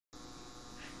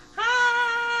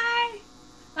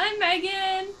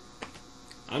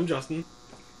I'm Justin.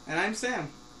 And I'm Sam.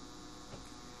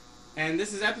 And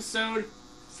this is episode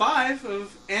 5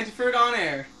 of Antiford on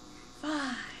Air.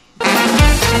 5.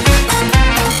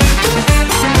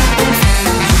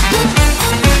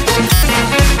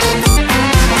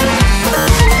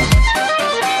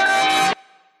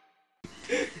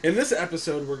 In this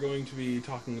episode, we're going to be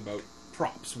talking about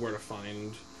props, where to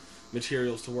find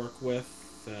materials to work with,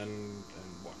 and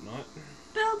whatnot.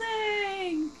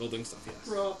 Building stuff, yes.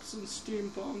 Props and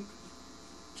steampunk.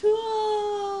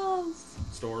 tools.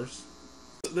 Stores.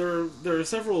 There are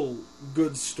several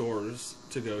good stores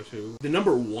to go to. The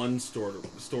number one stores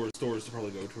to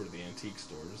probably go to are the antique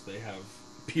stores. They have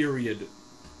period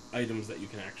items that you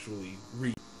can actually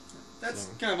read. That's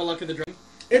kind of a luck of the draw.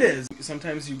 It is.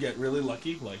 Sometimes you get really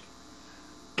lucky. Like,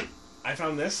 I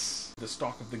found this, the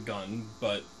stock of the gun,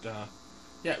 but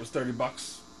yeah, it was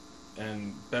 $30,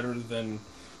 and better than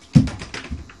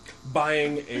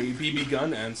buying a BB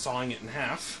gun and sawing it in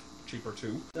half. Cheaper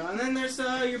too. And then there's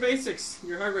your basics,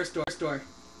 your hardware store.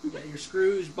 You got your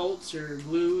screws, bolts, your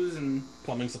glues, and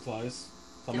plumbing supplies.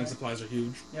 Plumbing supplies are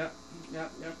huge. Yep.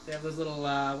 They have those little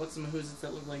what's the mahoozits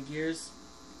that look like gears?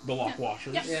 The lock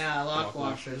washers. Yep. Yeah, lock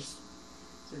washers.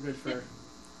 They're good for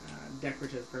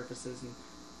decorative purposes and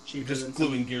cheaper. Just than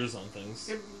gluing gears on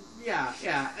things. Yeah.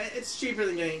 It's cheaper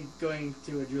than going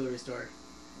to a jewelry store.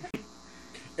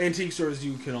 Antique stores,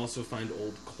 you can also find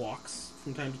old clocks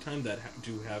from time to time that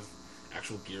do have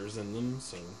actual gears in them.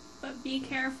 So, But be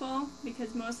careful,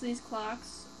 because most of these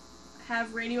clocks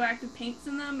have radioactive paints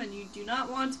in them, and you do not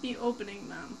want to be opening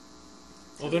them.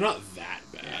 well, they're not that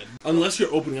bad. Unless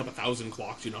you're opening up 1,000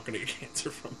 clocks, you're not going to get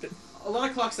cancer from it. A lot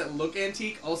of clocks that look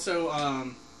antique also,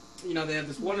 they have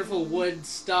this wonderful wood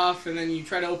stuff, and then you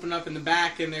try to open up in the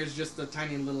back, and there's just a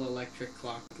tiny little electric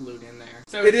clock glued in there.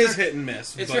 So it is hit and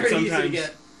miss. It's but very easy to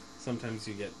get. Sometimes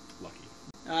you get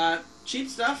lucky. Cheap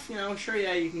stuff, sure,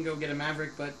 yeah, you can go get a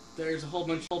Maverick, but there's a whole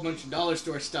bunch of dollar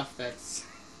store stuff that's...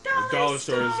 Dollar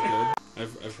store is good.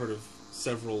 I've heard of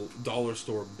several dollar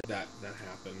store that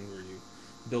happen where you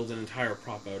build an entire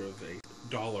prop out of a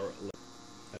dollar.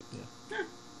 Yeah.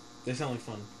 They sound like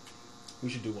fun. We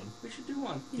should do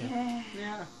one. Yeah.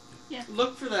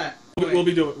 Look for that. We'll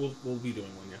be doing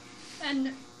one. Yeah.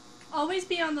 And always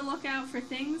be on the lookout for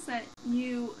things that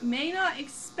you may not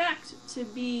expect to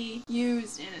be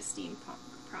used in a steampunk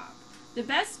prop. The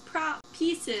best prop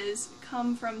pieces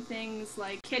come from things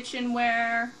like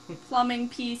kitchenware, plumbing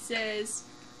pieces,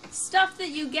 stuff that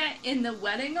you get in the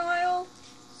wedding aisle.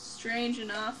 Strange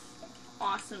enough,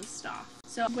 awesome stuff.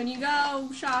 So when you go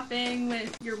shopping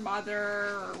with your mother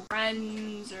or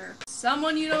friends or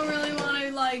someone you don't really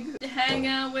want to hang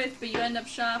out with, but you end up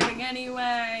shopping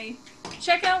anyway,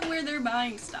 check out where they're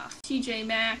buying stuff. TJ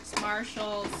Maxx,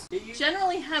 Marshalls,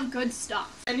 generally have good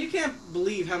stuff. And you can't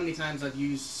believe how many times I've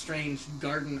used strange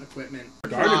garden equipment.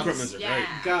 Garden equipments are great.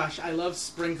 Gosh, I love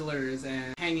sprinklers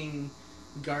and hanging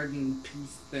garden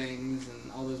piece things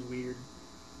and all those weird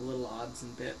little odds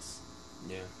and bits.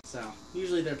 Yeah. So,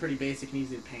 usually they're pretty basic and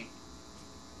easy to paint.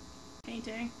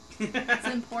 Painting. It's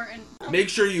important. Make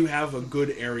sure you have a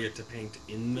good area to paint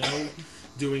in, though.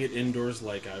 Doing it indoors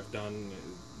like I've done,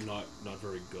 not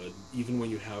very good. Even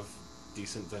when you have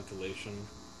decent ventilation,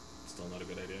 still not a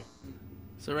good idea.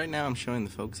 So right now I'm showing the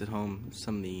folks at home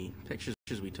some of the pictures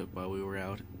we took while we were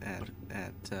out at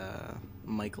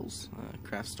Michael's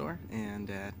craft store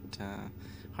and at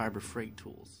Harbor Freight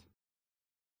Tools.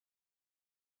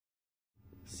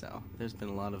 So there's been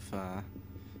a lot of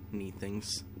neat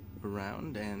things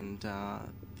around, and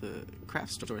the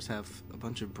craft stores have a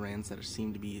bunch of brands that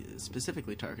seem to be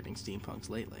specifically targeting steampunks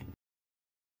lately.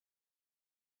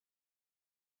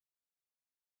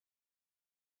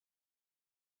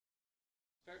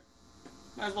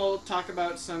 Might as well talk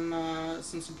about some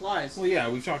supplies. Well, yeah,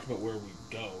 we've talked about where we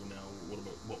go. Now, what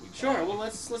about what we buy? Sure. Well,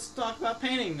 let's talk about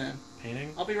painting then.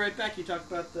 Painting? I'll be right back. You talk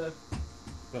about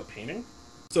painting?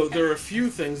 So there are a few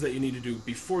things that you need to do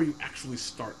before you actually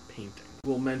start painting.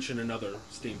 We'll mention another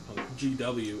steampunk.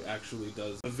 GW actually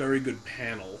does a very good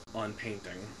panel on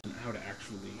painting and how to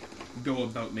actually go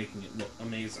about making it look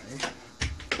amazing.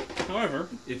 However,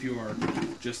 if you are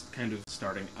just kind of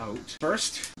starting out,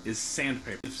 first is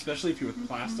sandpaper. Especially if you're with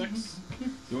plastics,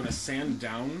 you want to sand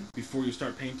down before you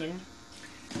start painting.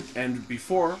 And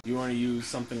before, you want to use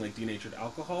something like denatured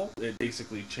alcohol. It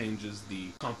basically changes the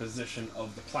composition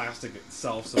of the plastic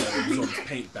itself so that it absorbs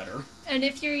paint better. And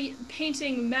if you're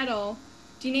painting metal,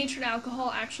 denatured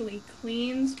alcohol actually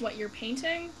cleans what you're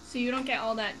painting, so you don't get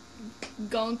all that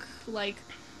gunk,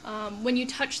 when you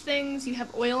touch things, you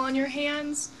have oil on your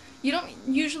hands. You don't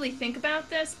usually think about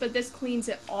this, but this cleans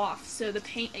it off, so the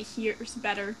paint adheres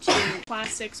better to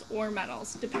plastics or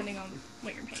metals, depending on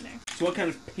what you're painting. So what kind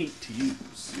of paint to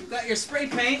use? You've got your spray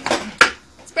paint.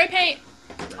 Spray paint!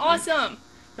 Awesome!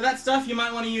 For that stuff, you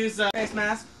might want to use a face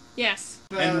mask. Yes.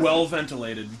 And well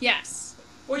ventilated. Yes.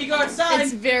 Or you go outside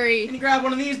It's and very, you grab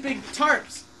one of these big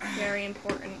tarps very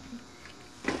important.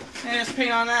 and just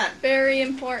paint on that. Very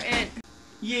important.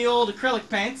 Ye old acrylic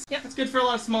paints. Yep. It's good for a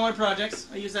lot of smaller projects.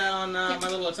 I use that on my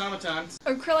little automatons.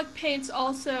 Acrylic paints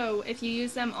also, if you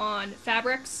use them on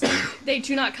fabrics, they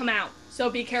do not come out,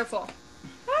 so be careful.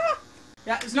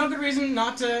 Yeah, there's no good reason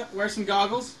not to wear some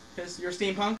goggles, because you're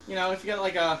steampunk. You know, if you got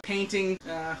like a painting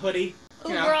hoodie,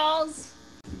 you know, Overalls.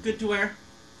 good to wear.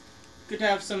 Good to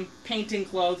have some painting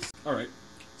clothes. Alright,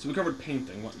 so we covered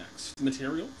painting. What next?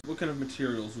 Materials? What kind of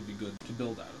materials would be good to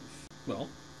build out of? Well,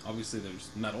 obviously there's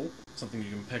metal. Something you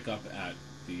can pick up at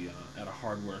the at a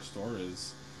hardware store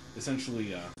is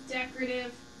essentially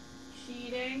Decorative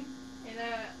sheeting in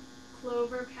a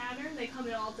clover pattern. They come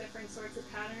in all different sorts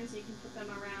of patterns. You can put them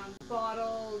around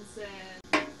bottles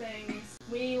and things.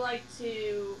 We like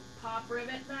to pop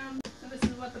rivet them. So this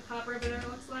is what the pop riveter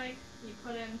looks like. You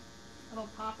put in a little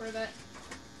pop rivet.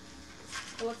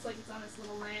 It looks like it's on this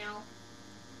little nail.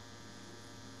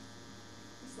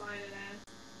 You slide it in.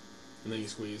 and then you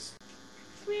squeeze.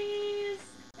 Squeeze!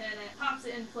 And it pops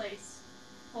it in place,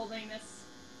 holding this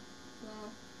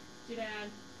little doodad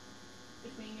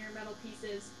between your metal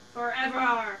pieces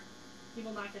forever! You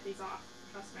will not get these off,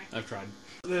 trust me. I've tried.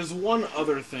 There's one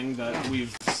other thing that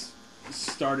we've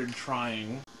started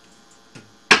trying.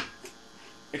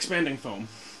 Expanding foam.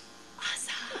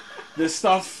 Awesome! This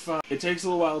stuff, it takes a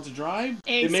little while to dry.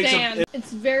 It expands.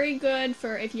 It's very good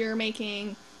for if you're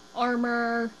making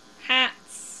armor,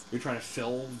 hats, You're trying to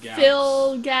fill gaps.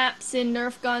 fill gaps in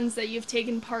Nerf guns that you've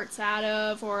taken parts out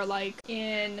of, or like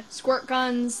in squirt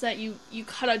guns that you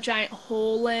cut a giant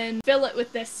hole in. Fill it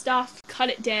with this stuff, cut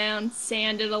it down,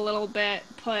 sand it a little bit,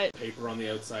 put Paper on the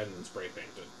outside and then spray paint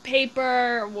it.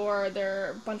 paper, or there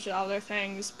are a bunch of other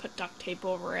things, put duct tape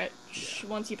over it. Yeah.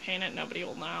 Once you paint it, nobody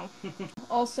will know.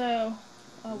 Also,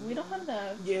 we don't have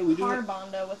the Yeah, we do.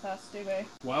 Carbondo with us, do we?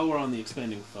 While we're on the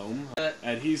expanding foam,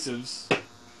 adhesives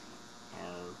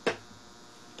are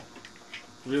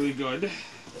really good.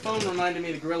 Foam reminded me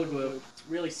of the Gorilla Glue. It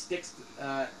really sticks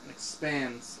and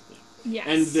expands Yes.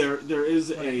 And there is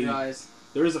when it dries.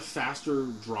 there is a faster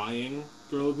drying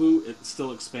Gorilla Glue. It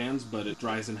still expands, but it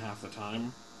dries in half the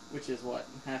time. Which is what?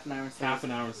 Half an hour instead Half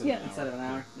an hour instead Yeah. of an hour. instead of an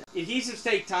hour. Adhesives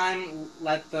take time.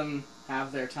 Let them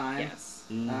have their time. Yes.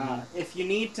 Mhm. If you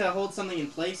need to hold something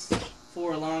in place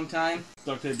for a long time,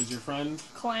 Duct tape is your friend.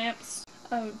 Clamps.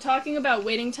 Talking about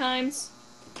waiting times,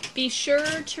 be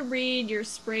sure to read your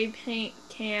spray paint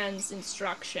can's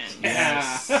instructions.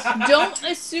 Yes. Don't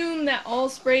assume that all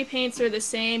spray paints are the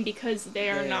same, because they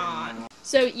are They're not. not.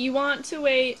 So you want to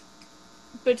wait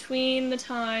between the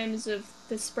times of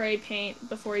the spray paint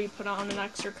before you put on an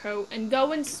extra coat, and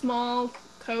go in small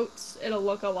coats. It'll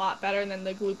look a lot better than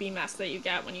the gloopy mess that you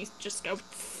get when you just go.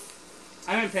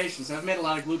 I'm impatient, so I've made a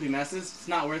lot of gloopy messes. It's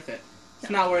not worth it. It's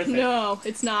not worth it. No,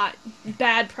 it's not.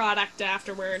 Bad product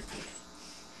afterward.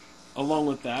 Along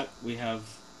with that, we have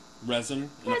resin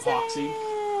and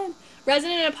epoxy.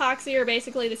 Resin and epoxy are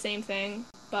basically the same thing,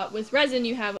 but with resin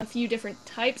you have a few different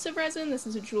types of resin. This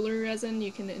is a jewelry resin.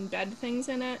 You can embed things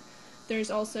in it.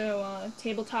 There's also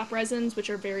tabletop resins, which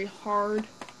are very hard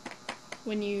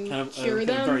when you Kind of cure a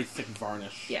them. very thick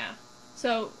varnish. Yeah.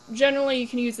 So generally you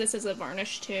can use this as a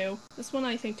varnish too. This one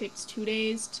I think takes 2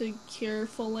 days to cure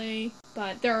fully,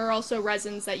 but there are also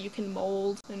resins that you can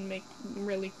mold and make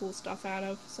really cool stuff out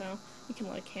of. So you can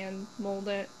like hand mold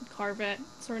it, carve it,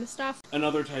 sort of stuff.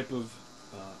 Another type of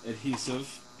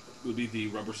adhesive would be the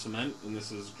rubber cement, and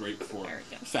this is great for There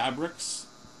we go. fabrics,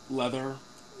 leather.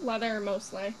 Leather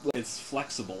mostly. It's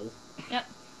flexible, Yep.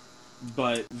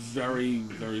 but very,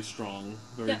 very strong,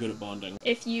 very Yeah. good at bonding.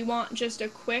 If you want just a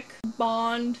quick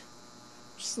bond,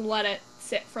 just let it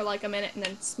sit for like a minute and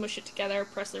then smush it together,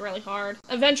 press it really hard.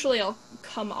 Eventually it'll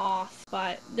come off,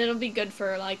 but it'll be good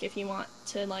for like if you want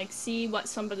to like see what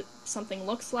something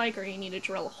looks like, or you need to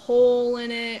drill a hole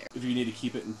in it. If you need to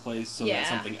keep it in place so Yeah. that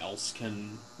something else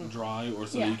can dry, or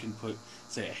so Yeah. you can put,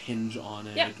 say, a hinge on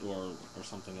it, Yep. or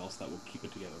something else that will keep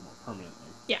it together more permanently.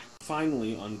 Yeah.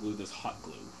 Finally, on glue, there's hot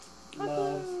glue.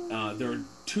 Love. There are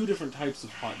two different types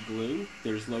of hot glue.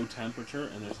 There's low temperature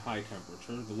and there's high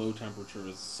temperature. The low temperature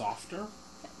is softer.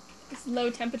 It's low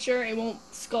temperature, it won't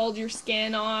scald your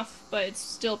skin off, but it's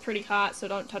still pretty hot, so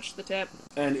don't touch the tip.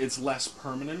 And it's less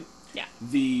permanent. Yeah.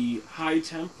 The high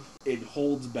temp, it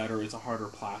holds better. It's a harder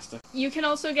plastic. You can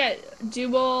also get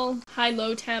dual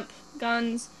high-low temp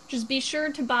guns. Just be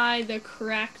sure to buy the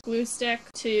correct glue stick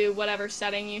to whatever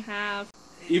setting you have.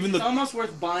 Even It's almost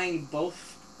worth buying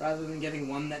both rather than getting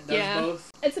one that does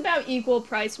both. It's about equal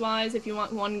price-wise if you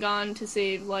want one gun to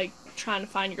save, like, trying to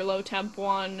find your low temp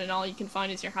one, and all you can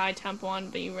find is your high temp one,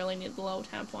 but you really need the low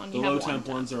temp one. The low temp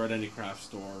ones are at any craft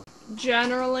store.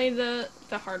 Generally, the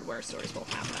hardware stores will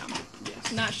have them.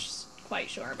 Yes. Not quite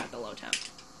sure about the low temp.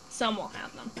 Some will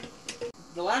have them.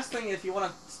 The last thing, if you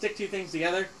want to stick two things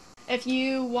together, If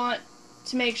you want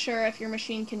to make sure if your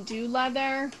machine can do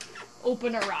leather,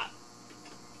 open her up.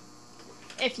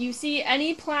 If you see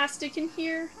any plastic in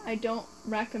here, I don't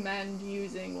recommend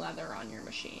using leather on your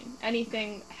machine.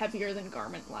 Anything heavier than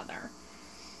garment leather.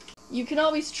 You can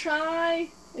always try.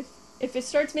 If it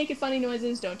starts making funny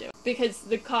noises, don't do it. Because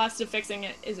the cost of fixing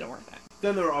it isn't worth it.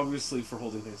 Then there are obviously, for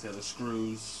holding things together,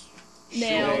 screws,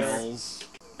 Nails. nails,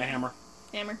 a hammer.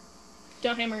 Hammer.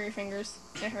 Don't hammer your fingers.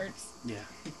 It hurts. Yeah.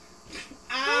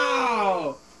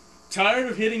 ow!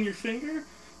 Tired of hitting your finger?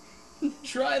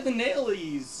 Try the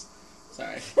nailies.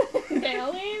 Sorry.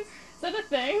 Nailies? Is that a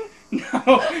thing?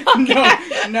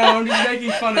 No, I'm just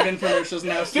making fun of infomercials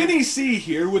now. Finny C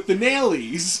here with the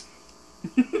nailies.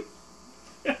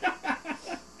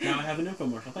 Now I have an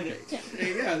infomercial. Thank you.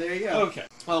 There you go. Okay.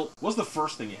 Well, what's the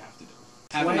first thing you have to do?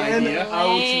 Have an idea.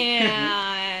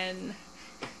 Plan.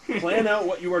 Plan out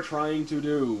what you are trying to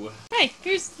do. Hey,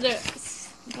 here's the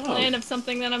plan of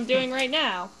something that I'm doing right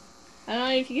now. I don't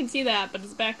know if you can see that, but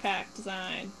it's backpack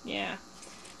design. Yeah.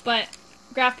 But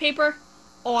graph paper,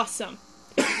 awesome.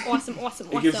 Awesome.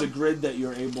 It gives a grid that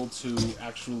you're able to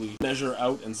actually measure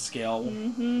out and scale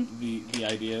the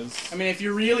ideas. I mean, if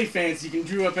you're really fancy, you can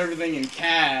drew up everything in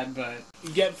CAD, but...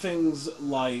 You get things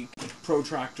like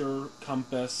protractor,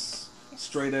 compass,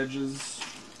 straight edges.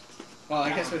 Well, I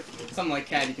guess with something like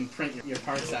CAD, you can print your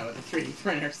parts out with a 3D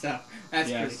printer, so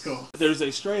that's pretty cool. There's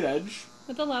a straight edge.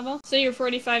 With the level. So your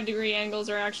 45-degree angles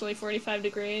are actually 45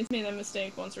 degrees. Made that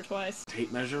mistake once or twice.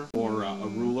 Tape measure or a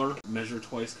ruler. Measure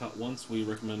twice, cut once. We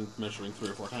recommend measuring 3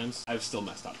 or 4 times. I've still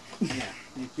messed up. Yeah,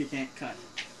 you can't cut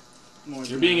more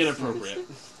than You're being that. inappropriate.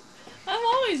 I'm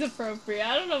always appropriate.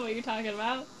 I don't know what you're talking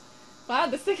about. Wow,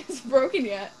 this thing isn't broken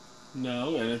yet.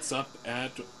 No, and it's up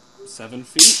at 7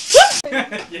 feet.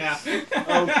 Yeah.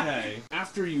 Okay.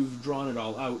 After you've drawn it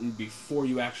all out and before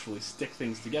you actually stick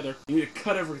things together, you need to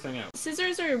cut everything out.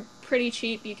 Scissors are pretty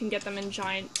cheap. You can get them in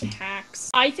giant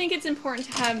packs. I think it's important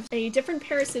to have a different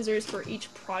pair of scissors for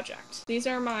each project. These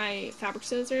are my fabric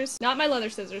scissors. Not my leather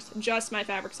scissors, just my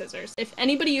fabric scissors. If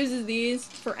anybody uses these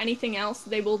for anything else,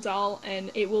 they will dull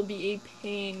and it will be a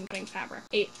pain cutting fabric.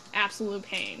 A absolute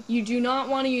pain. You do not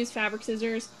want to use fabric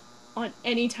scissors on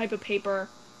any type of paper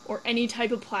or any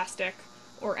type of plastic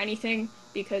or anything,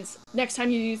 because next time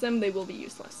you use them, they will be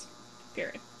useless.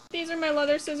 Period. These are my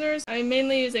leather scissors. I'm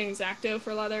mainly using X-Acto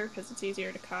for leather because it's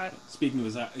easier to cut. Speaking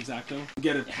of X-Acto,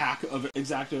 get a pack of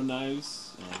X-Acto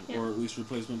knives, or at least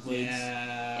replacement blades.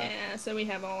 Yeah, so we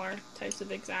have all our types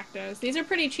of X-Actos. These are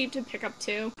pretty cheap to pick up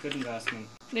too. Good investment.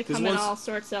 They come in all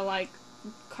sorts of like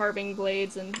carving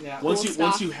blades and cool Once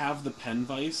stuff. you have the pen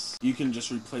vise, you can just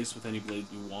replace with any blade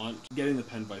you want. Getting the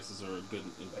pen vices are a good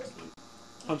investment.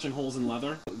 Punching holes in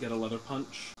leather. Get a leather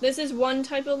punch. This is one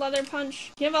type of leather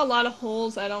punch. If you have a lot of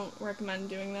holes, I don't recommend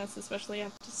doing this, especially if you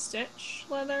have to stitch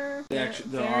leather. They're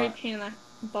very pain in the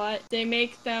butt. They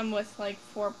make them with like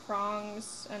 4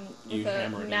 prongs and with a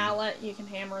mallet you can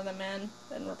hammer them in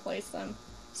and replace them.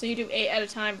 So you do 8 at a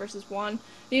time versus 1.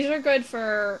 These are good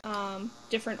for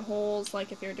different holes,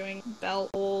 like if you're doing belt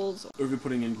holes. Or if you're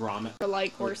putting in grommet. Or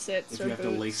like corsets or boots if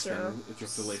you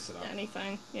have to lace it up.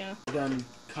 Anything, yeah. Then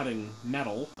cutting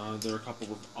metal, there are a couple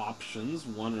of options.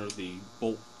 One are the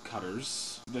bolt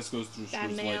cutters. This goes through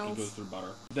screws like it goes through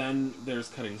butter. Then there's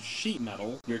cutting sheet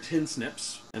metal, your tin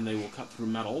snips, and they will cut through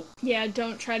metal. Yeah,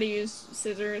 don't try to use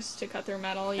scissors to cut through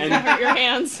metal. You can hurt your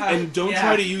hands. And don't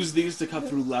try to use these to cut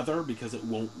through leather because it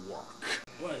won't work.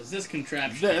 What is this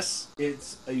contraption?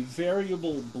 It's a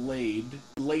variable blade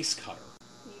lace cutter.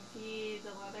 You feed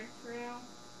the leather through.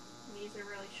 These are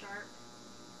really sharp.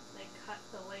 They cut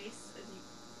the lace as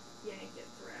you yank it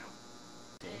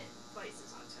through. And it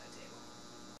vices onto a table.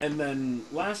 And then,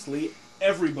 lastly,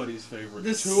 everybody's favorite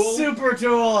the tool. Super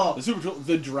tool! The super tool,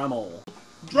 the Dremel.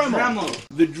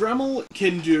 The Dremel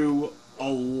can do a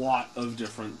lot of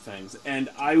different things, and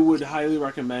I would highly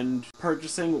recommend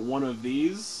purchasing one of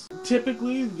these.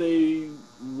 Typically, they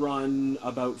run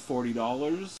about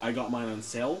 $40. I got mine on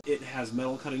sale. It has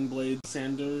metal cutting blades,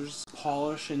 sanders,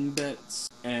 polishing bits,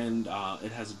 and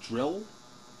it has a drill.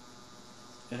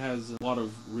 It has a lot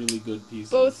of really good pieces.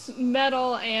 Both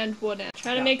metal and wooden.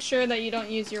 Try to Yeah. make sure that you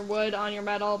don't use your wood on your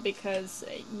metal because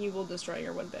you will destroy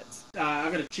your wood bits.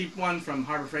 I've got a cheap one from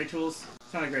Harbor Freight Tools.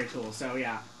 It's not a great tool, so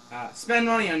yeah. Spend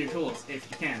money on your tools if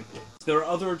you can. There are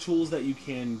other tools that you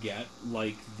can get,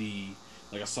 like a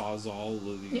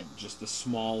Sawzall, just the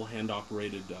small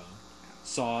hand-operated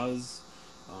saws.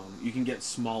 You can get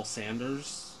small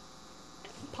sanders.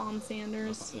 Palm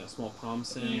sanders. Yeah, small palm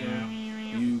sander.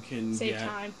 Yeah. You can Save get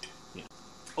time.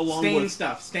 Stain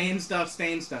stuff.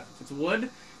 If it's wood,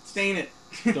 stain it.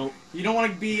 Don't. You don't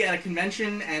want to be at a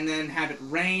convention and then have it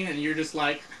rain and you're just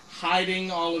like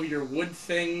hiding all of your wood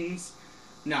things.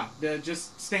 No,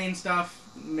 just stain stuff,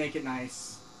 make it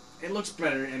nice. It looks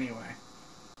better anyway.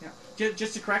 Yeah.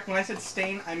 Just to correct, when I said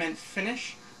stain, I meant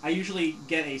finish. I usually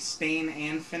get a stain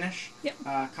and finish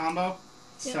combo,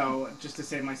 so just to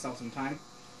save myself some time.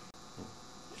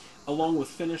 Along with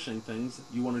finishing things,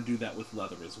 you want to do that with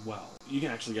leather as well. You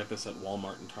can actually get this at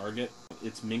Walmart and Target.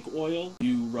 It's mink oil.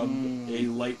 You rub a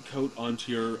light coat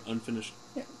onto your unfinished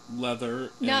leather.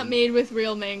 Not made with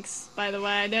real minks, by the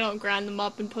way. They don't grind them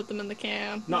up and put them in the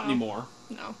can. Not anymore.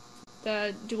 No.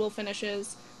 The dual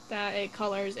finishes that it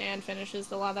colors and finishes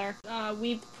the leather.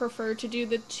 We prefer to do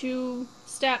the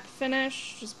two-step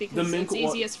finish just because it's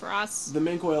easiest for us. The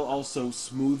mink oil also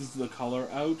smooths the color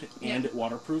out and it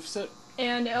waterproofs it.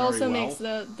 And it also makes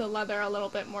the leather a little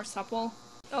bit more supple.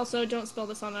 Also, don't spill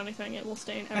this on anything. It will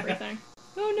stain everything.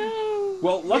 Oh no!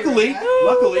 Well, luckily,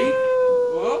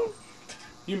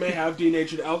 you may have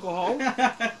denatured alcohol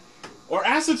or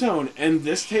acetone, and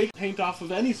this takes paint off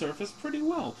of any surface pretty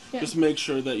well. Yeah. Just make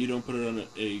sure that you don't put it on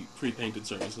a pre-painted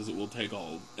surface, because it'll take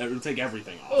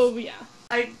everything off. Oh yeah.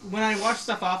 When I wash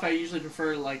stuff off, I usually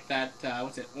prefer like that,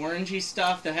 orangey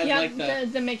stuff that has like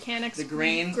the mechanics. The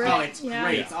grains. Grit. Oh, it's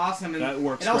great. It's awesome. And that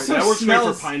works great. That works great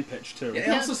for pine pitch, too. It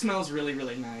also smells really,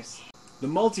 really nice. The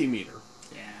multimeter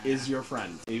is your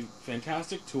friend. A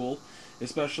fantastic tool,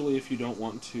 especially if you don't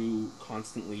want to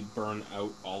constantly burn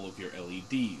out all of your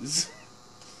LEDs.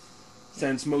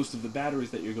 Since most of the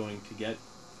batteries that you're going to get,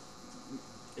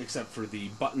 except for the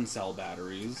button cell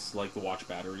batteries, like the watch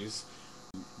batteries,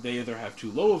 they either have too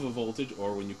low of a voltage,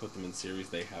 or when you put them in series,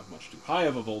 they have much too high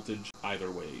of a voltage. Either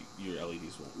way, your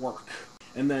LEDs won't work.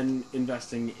 And then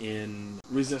investing in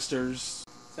resistors.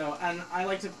 So, and I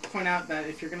like to point out that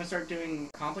if you're going to start doing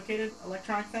complicated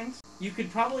electronic things, you could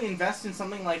probably invest in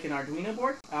something like an Arduino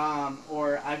board,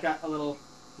 or I've got a little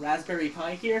Raspberry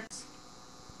Pi here.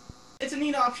 It's a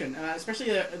neat option, especially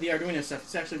the Arduino stuff.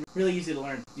 It's actually really easy to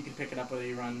learn. You can pick it up whether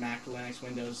you run Mac, Linux,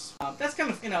 Windows. That's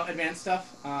kind of, advanced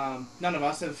stuff. None of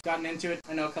us have gotten into it.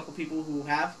 I know a couple people who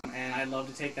have, and I'd love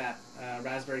to take that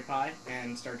Raspberry Pi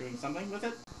and start doing something with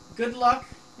it. Good luck,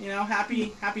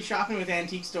 happy shopping with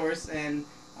antique stores, and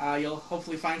you'll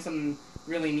hopefully find something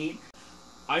really neat.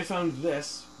 I found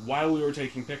this while we were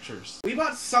taking pictures. We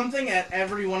bought something at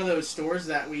every one of those stores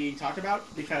that we talked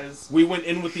about because we went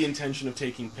in with the intention of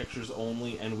taking pictures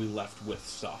only, and we left with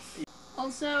stuff.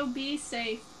 Also, be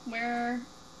safe. Wear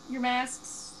your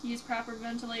masks. Use proper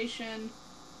ventilation.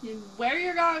 You wear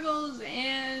your goggles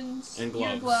and gloves.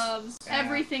 Your gloves. Yeah.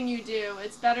 Everything you do.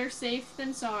 It's better safe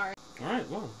than sorry. All right,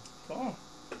 well. Cool.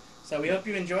 So we hope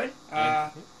you enjoyed.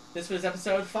 This was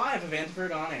episode 5 of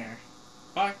Antiford On Air.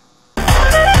 Bye.